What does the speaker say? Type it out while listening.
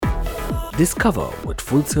Discover what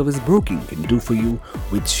full-service broking can do for you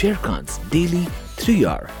with Sharekhan's daily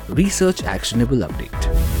 3R Research Actionable Update.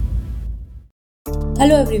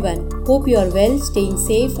 Hello everyone, hope you are well, staying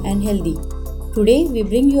safe and healthy. Today we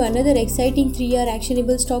bring you another exciting 3R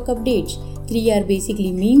actionable stock updates. 3R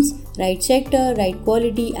basically means right sector, right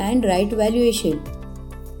quality and right valuation.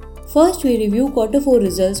 First we review Q4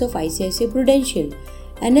 results of ICICI Prudential.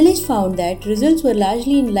 Analysts found that results were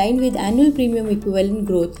largely in line with annual premium equivalent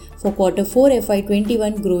growth for Q4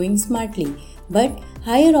 FY21 growing smartly, but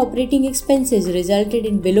higher operating expenses resulted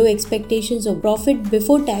in below expectations of profit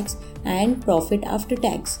before tax and profit after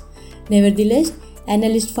tax. Nevertheless,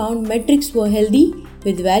 analysts found metrics were healthy,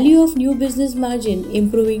 with value of new business margin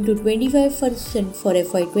improving to 25% for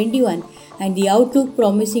FY21 and the outlook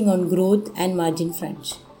promising on growth and margin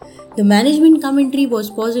fronts. The management commentary was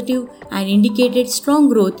positive and indicated strong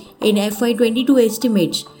growth in FY22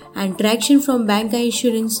 estimates and traction from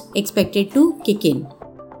bancassurance expected to kick in.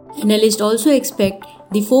 Analysts also expect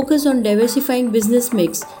the focus on diversifying business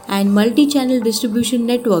mix and multi-channel distribution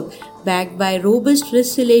network backed by robust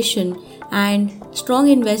risk selection and strong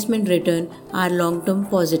investment return are long-term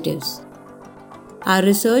positives. Our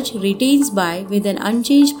research retains buy with an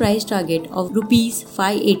unchanged price target of Rs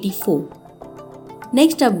 584.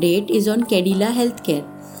 Next update is on Cadila Healthcare.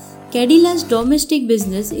 Cadila's domestic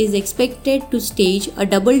business is expected to stage a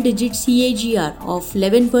double-digit CAGR of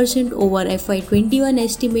 11% over FY21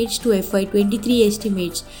 estimates to FY23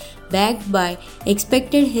 estimates, backed by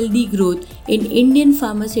expected healthy growth in Indian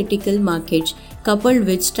pharmaceutical markets, coupled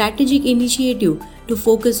with strategic initiative to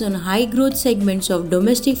focus on high-growth segments of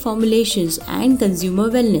domestic formulations and consumer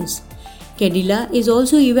wellness. Cadila is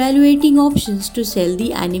also evaluating options to sell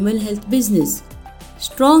the animal health business.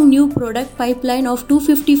 Strong new product pipeline of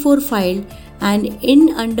 254 filed and in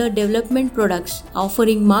under development products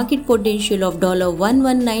offering market potential of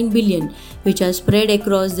 $119 billion, which are spread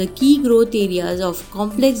across the key growth areas of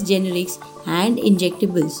complex generics and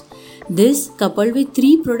injectables. This, coupled with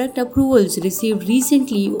 3 product approvals received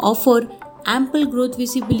recently, offer ample growth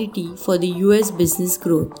visibility for the US business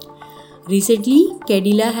growth. Recently,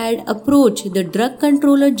 Cadila had approached the Drug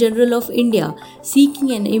Controller General of India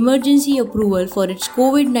seeking an emergency approval for its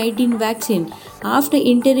COVID-19 vaccine after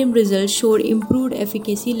interim results showed improved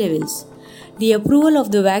efficacy levels. The approval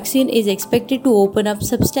of the vaccine is expected to open up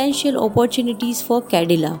substantial opportunities for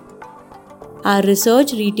Cadila. Our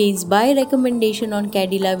research retains buy recommendation on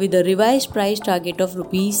Cadila with a revised price target of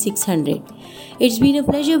Rs 600. It's been a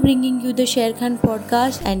pleasure bringing you the Sharekhan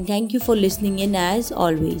podcast and thank you for listening in as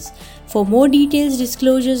always. For more details,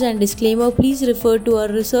 disclosures and disclaimer, please refer to our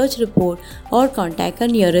research report or contact our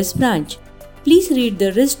nearest branch. Please read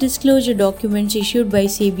the risk disclosure documents issued by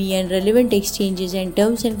SEBI and relevant exchanges and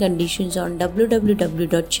terms and conditions on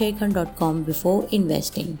www.sharekhan.com before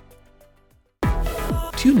investing.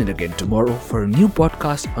 Tune in again tomorrow for a new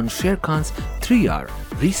podcast on Sharekhan's 3R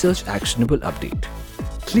Research Actionable Update.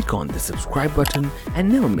 Click on the subscribe button and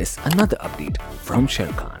never miss another update from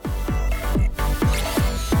Sharekhan.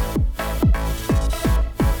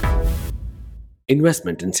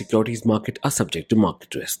 Investment in securities market are subject to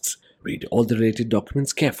market risks. Read all the related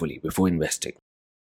documents carefully before investing.